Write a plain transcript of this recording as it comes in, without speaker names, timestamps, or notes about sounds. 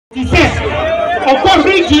He says, of course,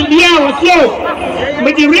 region here was slow,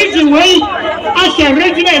 but the region way, as a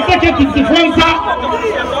regional executive defense,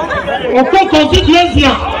 of course, constituency,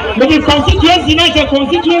 but the constituency, as a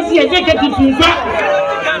constituency executive,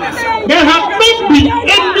 there have not been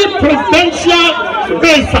any presidential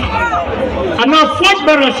race, and now flag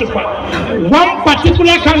bearership, one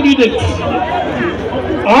particular candidate,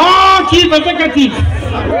 all chief executives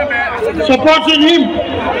supporting him.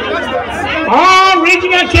 All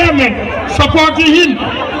regional chairmen supporting him,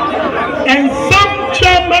 and some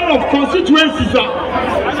chairmen of constituencies are.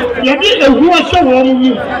 You did a wash of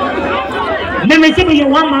one. Let me say you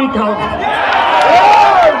one man count.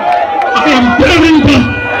 I am telling them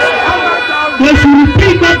they should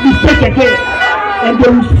repeat that mistake again, and they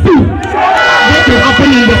will see what will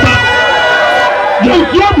happen in the past.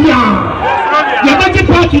 You better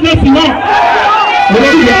party next year.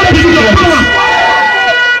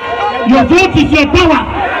 Your vote is your power.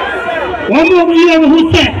 One more year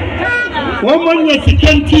who said, one more year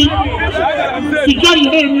security, security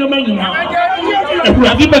your money now. And we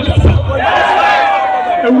are given to say,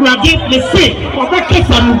 and we are given the say, or the case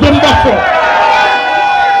of November 4.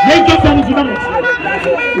 Make us understand.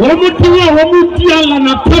 One more deal and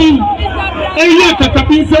a pain. And yet, I can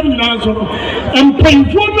be saying, and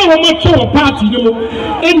painful no much of a party,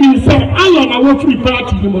 and you say, I am a free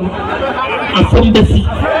party, as from the sea.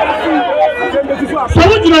 So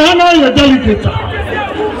what do you know your delegate?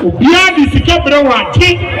 Behind the Sikabra,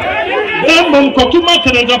 Embon Kokuma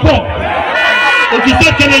Agyapong. If you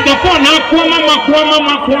say Agyapong, now Kwama.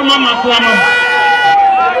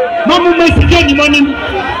 Mamu Messi money.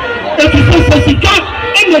 If you say Sika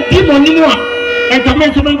and the demon and the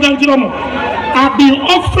Messi I've been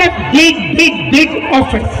offered big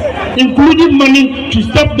offers, including money to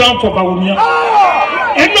step down for Bawumia.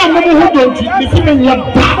 And now Mamu who don't see me what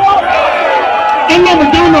that. And now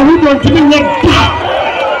Madonna who don't see me what that.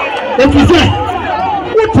 If you say,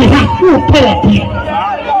 what we have, who power here?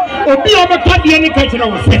 Or be over any culture I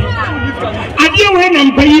will say. I deal when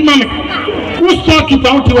I'm paying money. Who's talking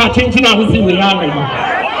about you are changing our thing with our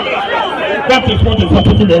that is what is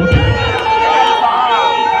happening to them.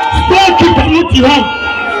 Storekeeper not you have.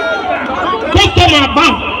 Customer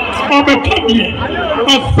bank or the company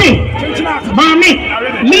or say, Mammy,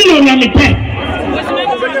 million and a pen.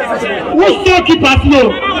 Who's storekeepers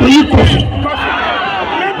know? Free coffee.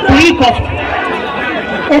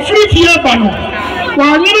 A free here, Bano.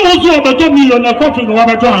 Well, you know also about 2 million of coffee in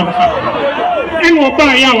our job. And we'll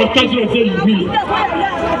buy our cousin of $1 million.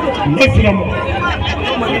 Let's go.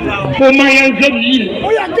 For my young year.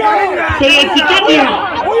 So it's a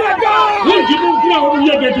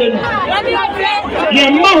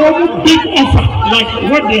big offer like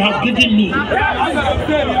what they have given me.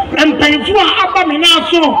 And thank you,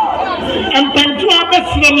 Abaminaso. And thank you,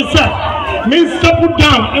 Abasinamisa. Means settle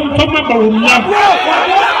down and come up with love.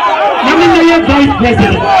 I'm your vice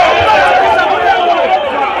president.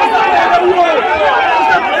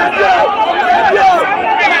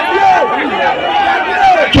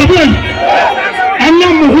 Today, and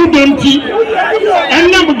now who don't eat, and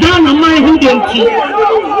now down on my who don't eat.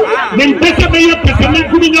 Then better be a person, no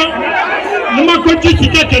matter what you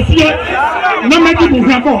get here, no matter who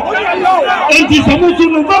have all. And this is also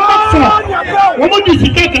November 4. What would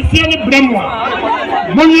you get here in Bremwa?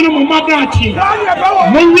 Money no Magachi,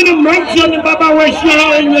 Money no Mansion Baba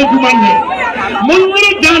Washia and Yagumane,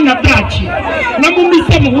 Money down a Bachi, Namumi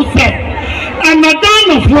Sam who said, and Madame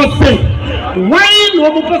of what say. Why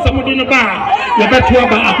no person in the bar? You better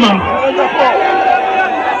have a man.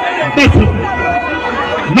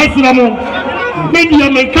 Messi, maybe a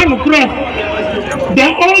mechanic craft. The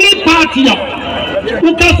only party who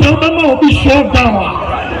can say Obama will be shut down.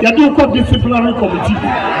 You do call disciplinary committee.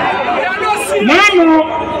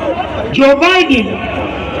 Now, Joe Biden,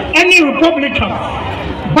 any Republican,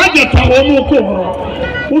 budget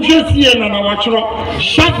who just here and our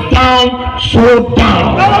shut down, slow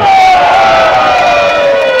down.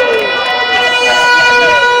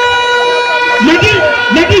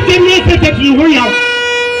 Maybe they need to get you way out.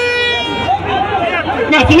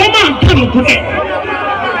 Now, the woman come today.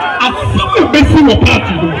 I see the best in the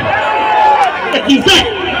party. He said,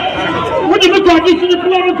 what do you look at this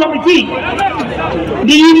disciplinary committee?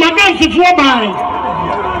 The Magansi by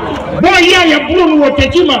boy, yeah, Bruno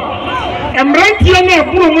Watachima. And right here,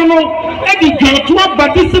 Bruno, Eddie got to up by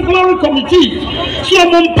disciplinary committee. So,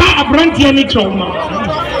 Mumpa, a branch any trauma.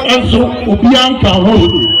 And so, Obianca,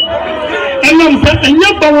 and I'm saying,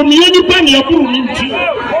 and Bawumia, you penny a Bruno.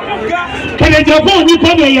 Can I go on? You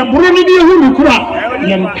penny a Bruno,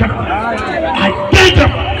 I beg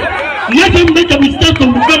them. Let them make a mistake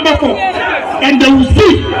on November 4th, and they will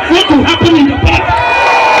see what will happen in the past.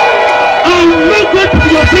 I will not go to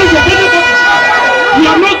your place of anybody. You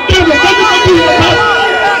are not scared of anybody in the past.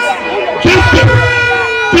 Justice.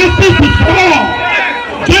 Justice is for all.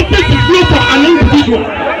 Justice is not for an individual.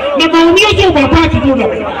 Now, Bawumia is over party. I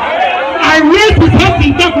raised his hand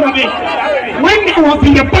in that moment when I was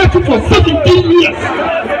in the party for 17 years.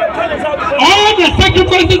 All the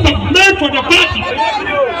sacrifices I've made for the party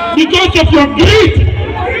because of your greed.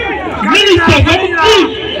 Ministers of greed,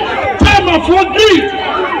 chairman for greed.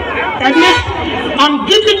 And yet, I'm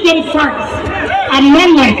giving them thanks. I'm not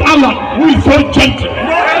like Allah, who is so gentle.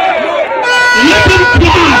 Let them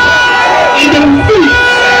cry, and they will see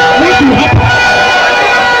what will happen.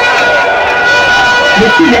 You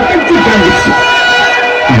see, you're empty galaxy.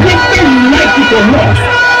 Whether you like it or not,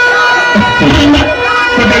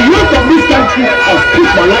 for the youth of this country, I'll keep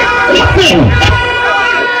my life.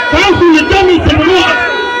 Thank you, you tell me to the Lord.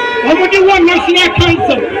 Only one national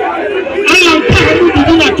council. I am tired of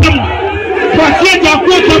doing a tummy. But yet, I've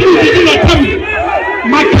got to do a tummy.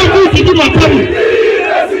 My country to do a tummy.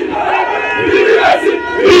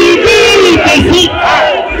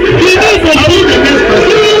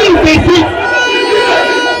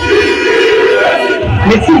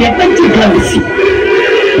 Let's see, you're empty galaxy.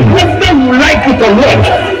 Whether you like it or not,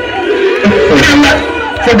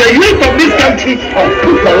 for the youth of this country, I'll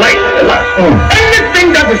put my life on.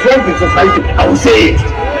 Anything that is wrong in society, I will say it.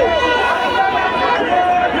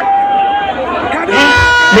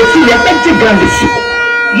 Let's see, you're empty galaxy.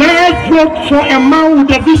 Let's vote for a man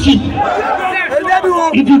with a vision.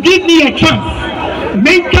 If you give me a chance,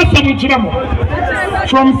 make us some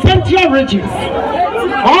from central regions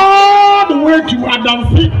all the way to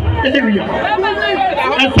Adansi area.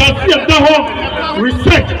 As I see the whole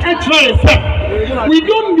research, extra, we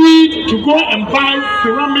don't need to go and buy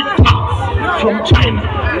ceramic parts from China.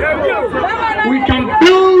 We can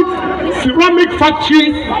build ceramic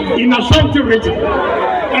factories in Ashanti region.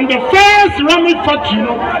 And the first ceramic factory, you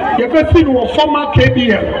know, the first thing was former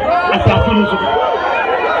KBL as I finish.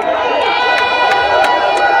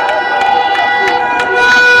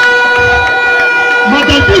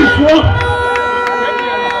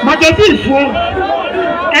 Magazine for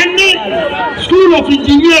any school of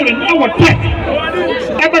engineering our tech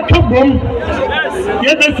ever come from.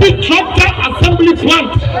 You can see tractor assembly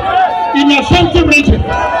plant in Ashanti region.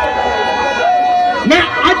 Now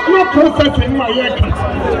agro processing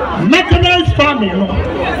mechanized farming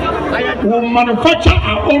will manufacture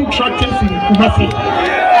our own tractors in Kumasi.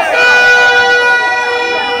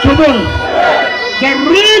 Today, the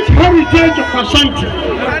rich heritage of Ashanti.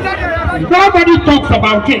 Nobody talks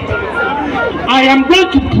about it. I am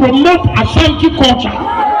going to promote Ashanti culture.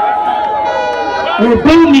 We'll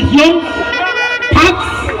build museums, parks,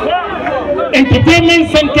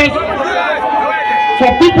 entertainment centers for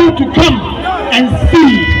people to come and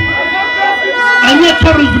see. And yet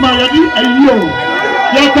tourism and you.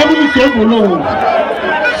 You're coming to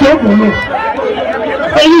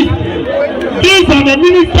these are the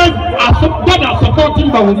ministers that are supporting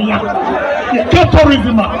Bawumia. The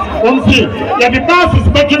tourism on say that the bus is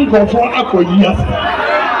making go for aqua years.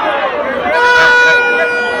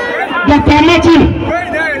 Dr.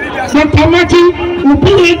 Martin will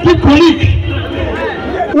be a colleague.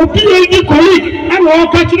 And all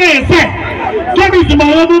country and say, tourism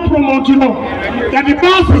are able to promote you know that the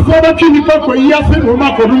bus is over 24 years and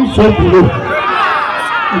Roma Kodum so below.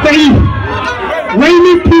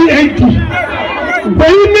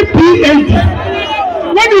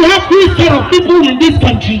 When you have this sort of people in this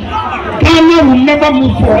country, Ghana will never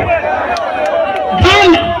move forward.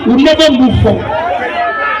 Ghana will never move forward.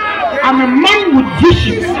 I'm a man with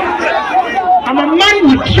visions. I'm a man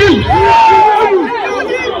with dreams.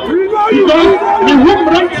 Because the home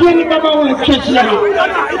runs to any Baba will catch you.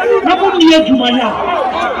 Never near to my house.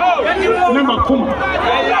 Never come.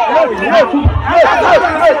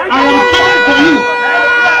 I am coming for you.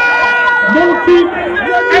 Multi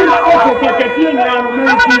and also Kakatian and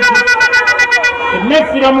the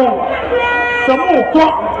next Ramo. Some more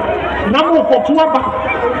talk. Namo for Tuaba.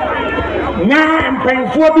 Now I'm paying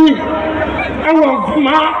for me. I was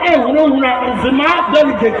my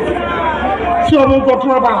delegate. So I'm going to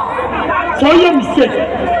Tuaba. So you mistake.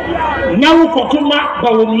 Now for Tuma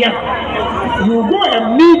Bawumia. You go and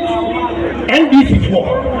meet NPP.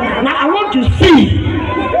 Now I want to see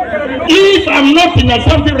if I'm not in a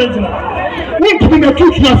something regional. What to be the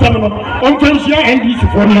truth now, someone on Tunisia and this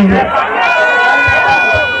for me.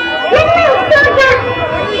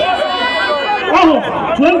 Oh,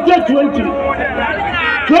 2020.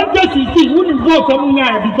 2016, we didn't vote for me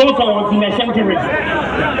because I was in Ashanti region.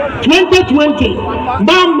 2020,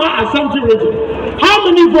 Mama Ashanti region. How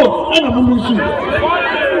many votes? And I'm losing.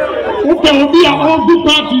 Okay, will be a all good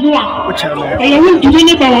party, you know. And I want to win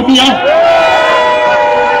it by Bawumia.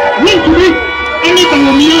 Win to win any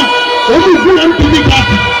Bawumia. Only good NPP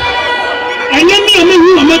party. And then me,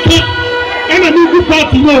 I'm a and a good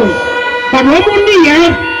party, no. But I'm only here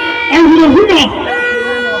and we're a winner.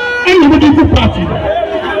 And we're a good party.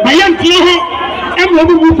 My young people, and we're a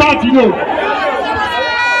good party, no.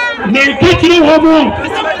 May catch no homo.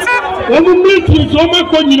 When we meet in so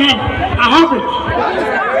much, I have it.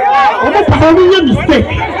 Bawumia mistake.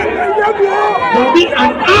 There will be an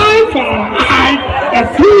eye for an eye, a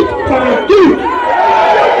tooth for a tooth.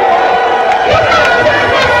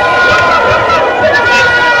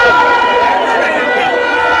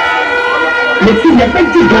 You see, the big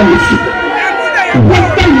difference.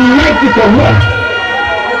 Whether you like it or not,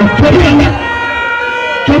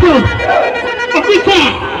 officer,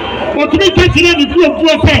 what we catch in the two of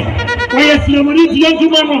your head. Why is your money to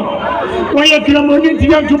young man? Why is your money to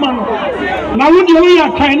young man? Now, when you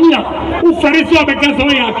are Kenya, who Pharisee because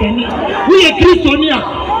we are Kenya, we are Christiania,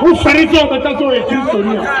 who Pharisee because we are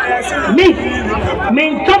Christiania. Me,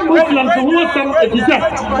 come Muslims who are some exist.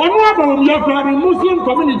 One more of your Muslim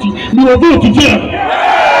community, you will go to jail.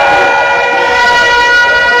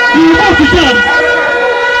 You will go to jail.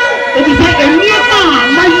 It is a near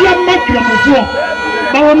man, my young Muslim before.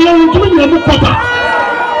 Bawumia will do your quota.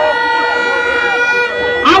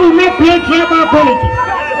 I will not play tribal politics.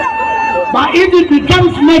 But if it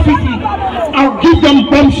becomes necessary, I'll give them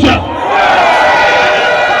bombshell.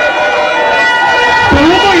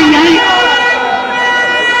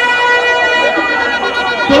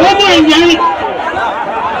 So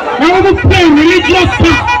now we play religious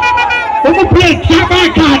stuff. We play tribal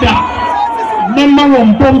card. Number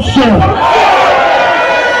one bombshell.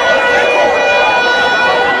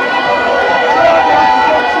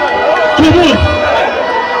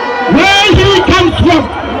 Where he comes from?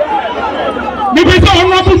 Because I'm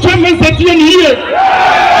not the chairman that you're here.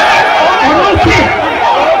 I'm not saying.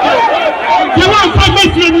 You want to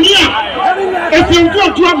make you here. If you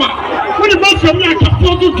go drama, when you make from here,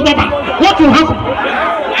 you drama. What will happen?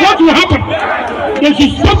 What will happen? They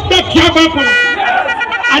should stop that drama.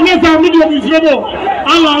 And as our media is rebel,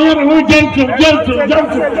 Allah, I am gentle.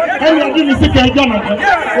 And you are giving sick and Ghana.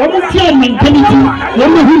 What will chairman tell you? What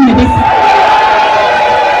will he do?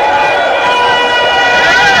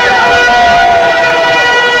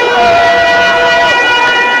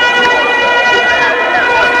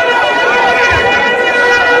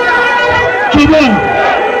 I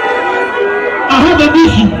have a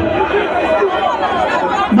vision.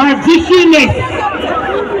 My vision is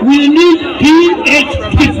we need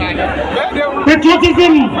PhD,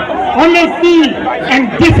 patriotism, honesty, and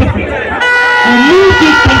discipline. We need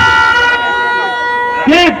this.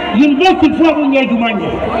 Yes, university problem in Germany.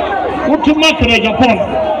 What to make Agyapong?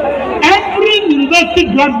 Every university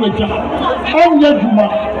graduate, all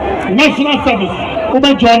national service,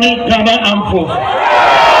 over joining Ghana Armed Forces.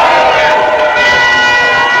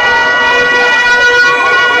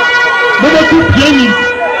 Medical training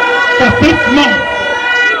for 6 months.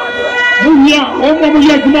 We are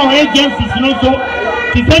agencies, so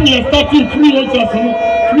to send you starting 3 years.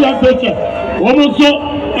 Also,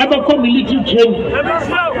 ever military training.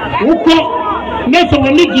 Next, we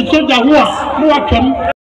need the soldier who are